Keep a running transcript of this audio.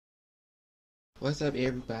What's up,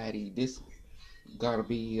 everybody? This gonna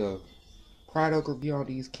be a product review on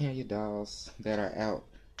these Kenya dolls that are out.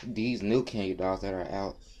 These new Kenya dolls that are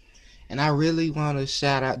out. And I really want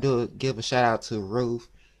to give a shout out to Ruth,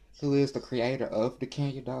 who is the creator of the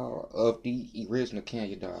Kenya doll, of the original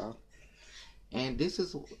Kenya doll. And this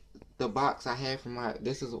is the box I had from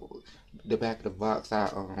this is the back of the box I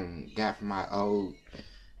got from my old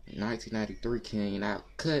 1993 Kenya.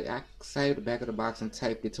 I saved the back of the box and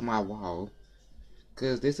taped it to my wall.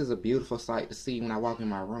 Because this is a beautiful sight to see when I walk in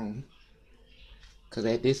my room. Because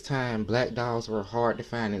at this time, black dolls were hard to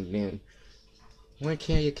find. And then when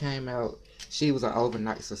Kenya came out, she was an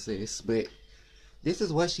overnight success. But this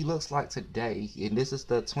is what she looks like today. And this is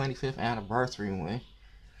the 25th anniversary one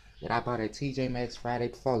that I bought at TJ Maxx Friday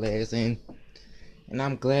before last. And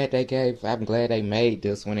I'm glad they made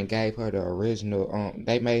this one and gave her the original.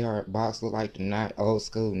 They made her box look like the old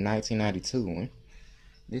school 1992 one.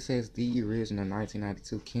 This says the original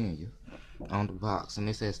 1992 Kenya on the box, and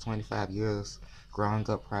it says 25 years growing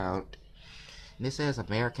up proud. And it says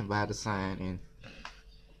American by design, and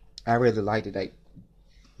I really like that they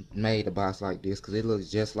made a box like this because it looks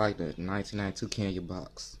just like the 1992 Kenya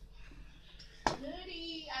box.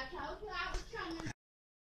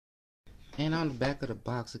 And on the back of the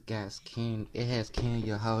box, it has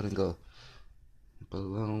Kenya holding a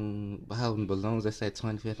holding balloons that say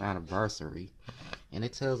 25th anniversary, and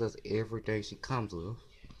it tells us everything she comes with.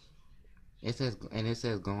 It says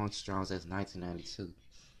going strong since 1992.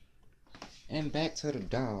 And back to the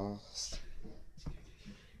dolls.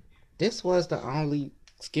 This was the only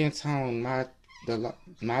skin tone my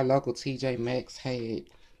local TJ Maxx had.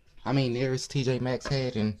 Nearest TJ Maxx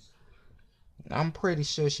had, and I'm pretty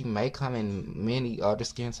sure she may come in many other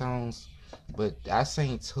skin tones. But I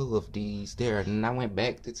seen two of these there, and I went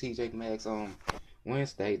back to TJ Maxx on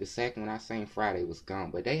Wednesday. The second one I seen Friday was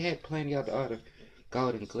gone, but they had plenty of the other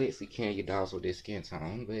golden glitzy Kenya dolls with this skin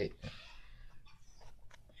tone. But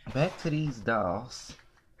back to these dolls.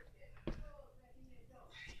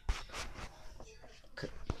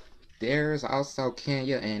 There's also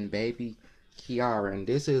Kenya and baby Keyara, and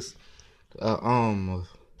this is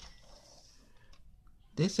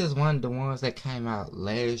one of the ones that came out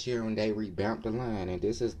last year when they revamped the line, and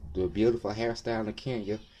this is the beautiful hairstyling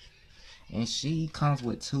Kenya, and she comes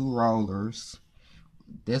with two rollers.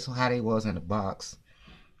 This is how they was in the box.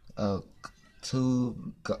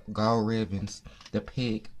 Two gold ribbons, the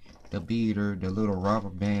pick, the beater, the little rubber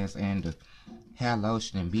bands, and the hair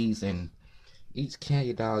lotion and beads. And each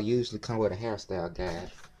Kenya doll usually come with a hairstyle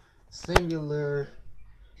guide, similar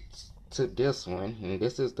to this one. And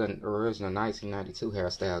this is the original 1992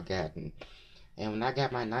 hairstyle guide. And when I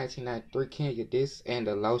got my 1993 Kenya, this and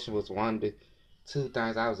the lotion was one of the two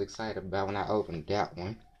things I was excited about when I opened that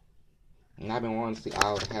one. And I've been wanting to see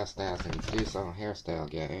all the hairstyles in this hairstyle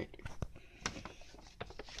guide.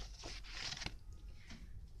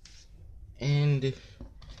 And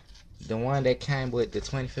the one that came with the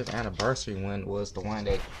 25th anniversary one was the one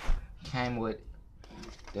that came with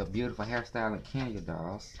the beautiful hairstyling Kenya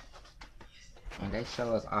dolls. And they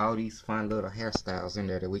show us all these fun little hairstyles in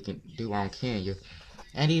there that we can do on Kenya.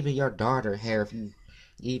 And even your daughter's hair,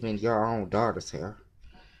 even your own daughter's hair.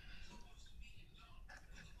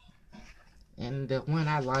 And the one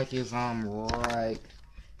I like is right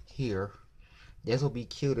here. This would be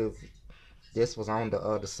cute if this was on the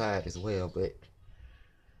other side as well, but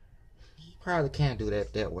you probably can't do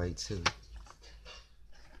that way too.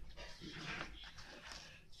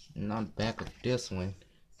 And on the back of this one,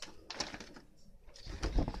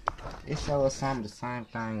 it shows some of the same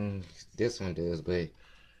things this one does, but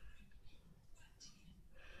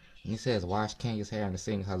it says wash Kenya's hair and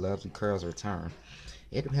sing her lovely curls return.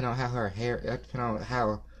 It depends on how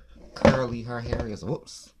curly her hair is.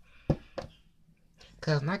 Whoops.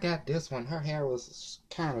 Cause when I got this one, her hair was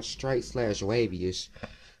kind of straight / wavy-ish,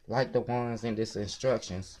 like the ones in this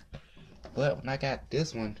instructions. But when I got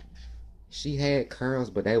this one, she had curls,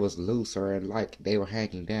 but they was looser and like they were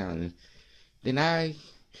hanging down.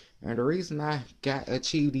 And the reason I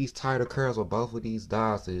achieved these tighter curls with both of these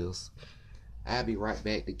dolls is I'll be right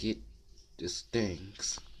back to get the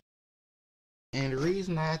stings. And the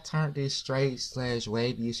reason I turned this straight /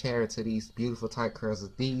 wavy-ish hair into these beautiful tight curls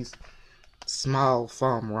is these small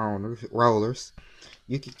foam rollers.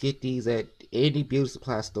 You can get these at any beauty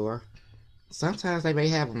supply store. Sometimes they may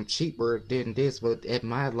have them cheaper than this, but at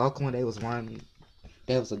my local one, was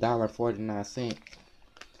 $1.49.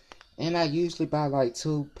 And I usually buy like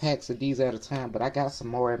 2 packs of these at a time, but I got some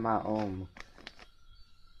more in my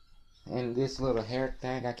and this little hair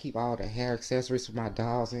thing. I keep all the hair accessories for my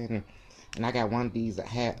dolls in, and I got one of these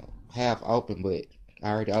half open, but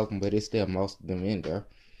already open, but it's still most of them in there.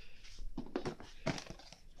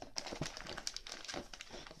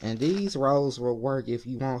 And these rolls will work if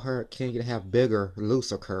you want her Kenya to have bigger,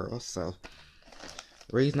 looser curls. So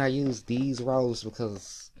the reason I use these rolls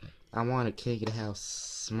because I wanted Kenya to have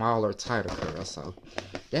smaller, tighter curls. So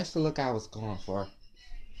that's the look I was going for.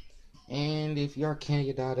 And if your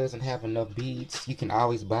Kenya doll doesn't have enough beads, you can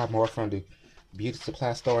always buy more from the beauty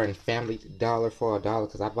supply store and Family Dollar for $1.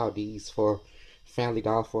 Because I bought these for Family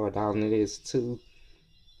Dollar for $1, and it is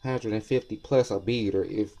 250 plus a beater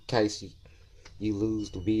in case you lose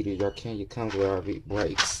the beater your Kenya comes with or if it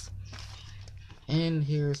breaks. And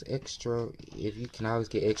here's extra, if you can always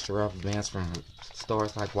get extra rubber bands from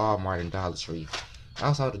stores like Walmart and Dollar Tree.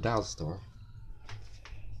 Also the dollar store.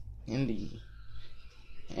 And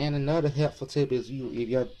another helpful tip is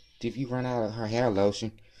if you run out of her hair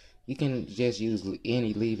lotion, you can just use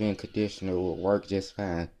any leave-in conditioner, will work just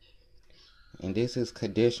fine. And this is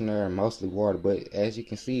conditioner and mostly water, but as you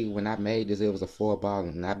can see, when I made this, it was a full bottle,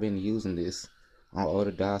 and I've been using this on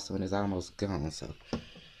older dolls, and it's almost gone. So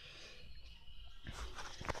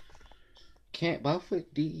both of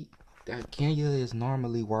the Kenya is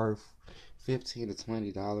normally worth $15 to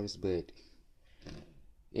 $20, but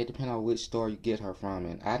it depends on which store you get her from.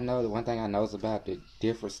 And I know the one thing I know is about the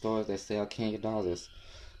different stores that sell Kenya dolls is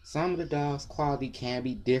some of the dolls' quality can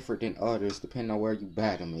be different than others depending on where you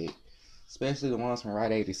buy them at. Especially the ones from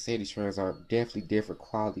Rite Aid and City Trends are definitely different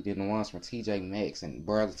quality than the ones from TJ Maxx and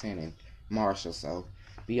Burlington and Marshall. So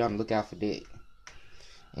be on the lookout for that.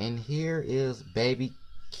 And here is baby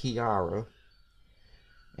Keyara.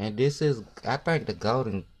 And this is, I think, the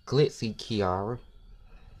golden glitzy Keyara.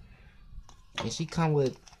 And she come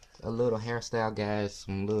with a little hairstyle guide,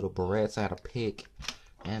 some little barrettes out of pick,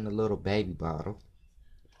 and a little baby bottle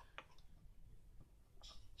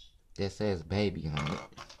that says baby on it.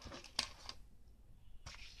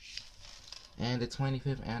 And the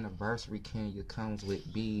 25th anniversary Kenya comes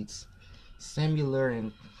with beads similar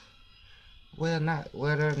and they're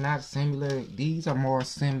not similar. These are more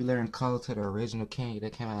similar in color to the original Kenya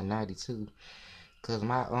that came out in '92. Cause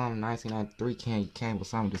my 1993 Kenya came with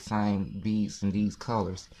some of the same beads and these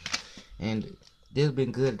colors. And this has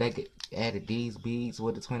been good. They added these beads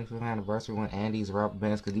with the 25th anniversary one and these rubber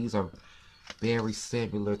bands, cause these are very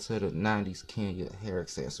similar to the '90s Kenya hair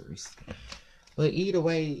accessories. But either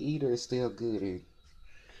way, either is still good.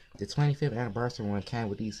 The 25th anniversary one came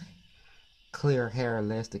with these clear hair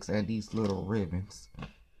elastics and these little ribbons.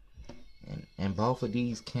 And both of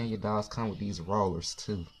these Kenya dolls come with these rollers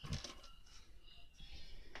too.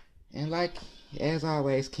 And like, as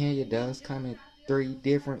always, Kenya does come in 3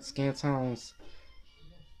 different skin tones.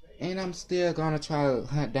 And I'm still gonna try to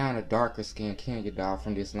hunt down a darker skin Kenya doll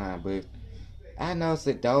from this line. But I noticed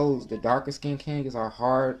that the darker skin Kenyas are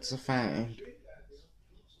hard to find.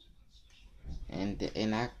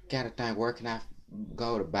 And I gotta think, where can I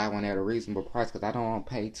go to buy one at a reasonable price? Because I don't want to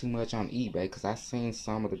pay too much on eBay. Because I've seen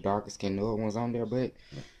some of the darker skin newer ones on there. But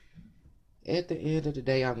at the end of the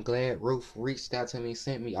day, I'm glad Ruth reached out to me,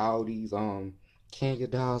 sent me all these Kenya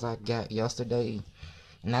dolls I got yesterday.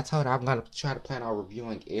 And I told her I'm gonna try to plan on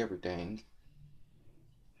reviewing everything.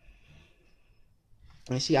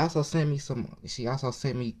 And she also sent me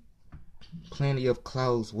plenty of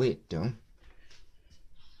clothes with them.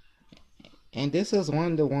 And this is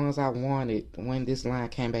one of the ones I wanted when this line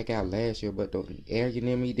came back out last year, but the area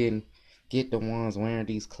near me didn't get the ones wearing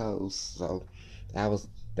these clothes. So I'm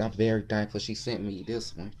very thankful she sent me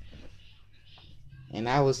this one. And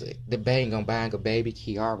I was debating on buying a baby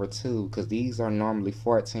Keyara too, because these are normally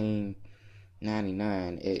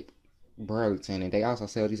 $14.99 at Burlington, and they also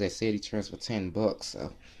sell these at City Trends for $10.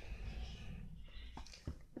 So,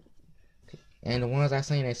 and the ones I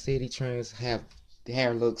seen at City Trends have the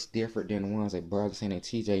hair looks different than the ones at Burlington and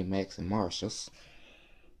TJ Maxx and Marshalls.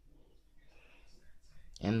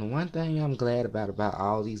 And the one thing I'm glad about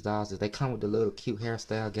all these dolls is they come with the little cute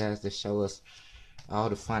hairstyle guides that show us all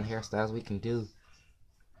the fun hairstyles we can do.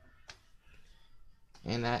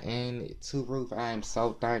 And to Ruth, I am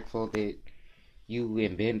so thankful that you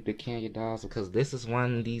invented the Kenya dolls, because this is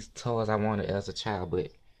one of these toys I wanted as a child.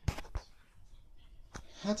 But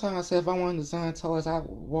I told myself if I wanted to design toys, I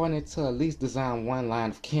wanted to at least design one line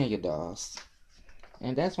of Kenya dolls.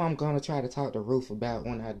 And that's what I'm going to try to talk to Ruth about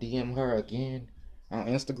when I DM her again on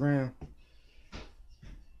Instagram.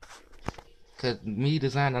 Because me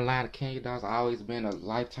designing a line of Kenya dolls has always been a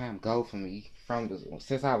lifetime goal for me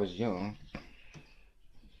since I was young.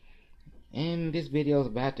 And this video is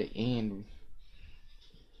about to end.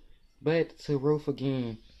 But to Ruth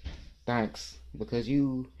again, thanks. Because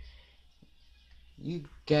you you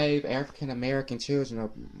gave African American children a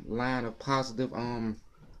line of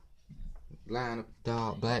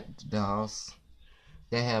black dolls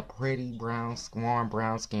that have pretty brown, warm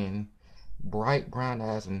brown skin, bright brown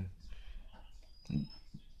eyes, and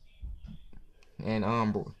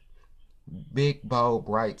big, bold,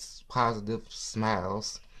 bright, positive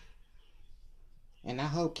smiles. And I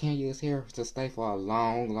hope Kenya is here to stay for a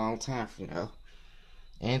long, long time from now.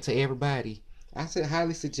 And to everybody, I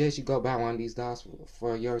highly suggest you go buy one of these dolls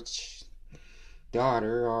for your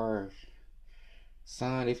daughter or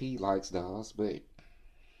son if he likes dolls. But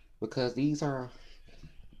because these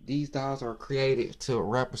dolls are created to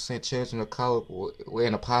represent children of color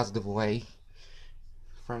in a positive way,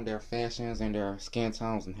 from their fashions and their skin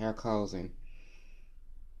tones and hair colors and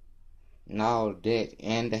all that.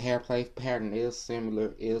 And the hair play pattern is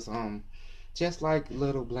similar, is just like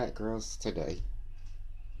little black girls today.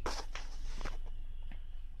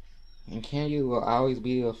 And Kenya will always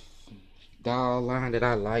be a doll line that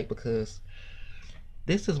I like, because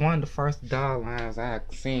this is one of the first doll lines I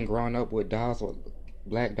seen growing up with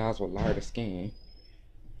black dolls with lighter skin.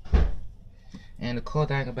 And the cool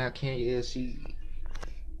thing about Kenya is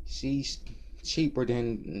she's cheaper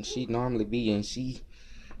than she normally be, and she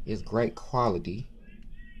is great quality.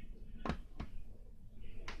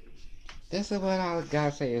 That's what I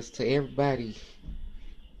gotta say is to everybody,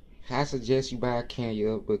 I suggest you buy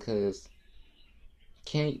Kenya, because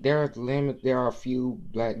there are a few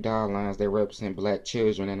black doll lines that represent black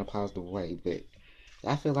children in a positive way, but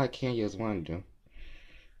I feel like Kenya is one of them.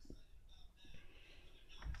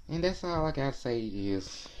 And that's all I gotta say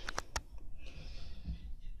is,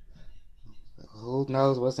 who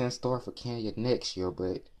knows what's in store for Kenya next year,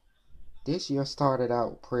 but this year started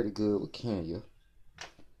out pretty good with Kenya.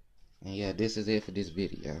 And yeah, this is it for this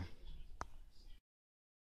video.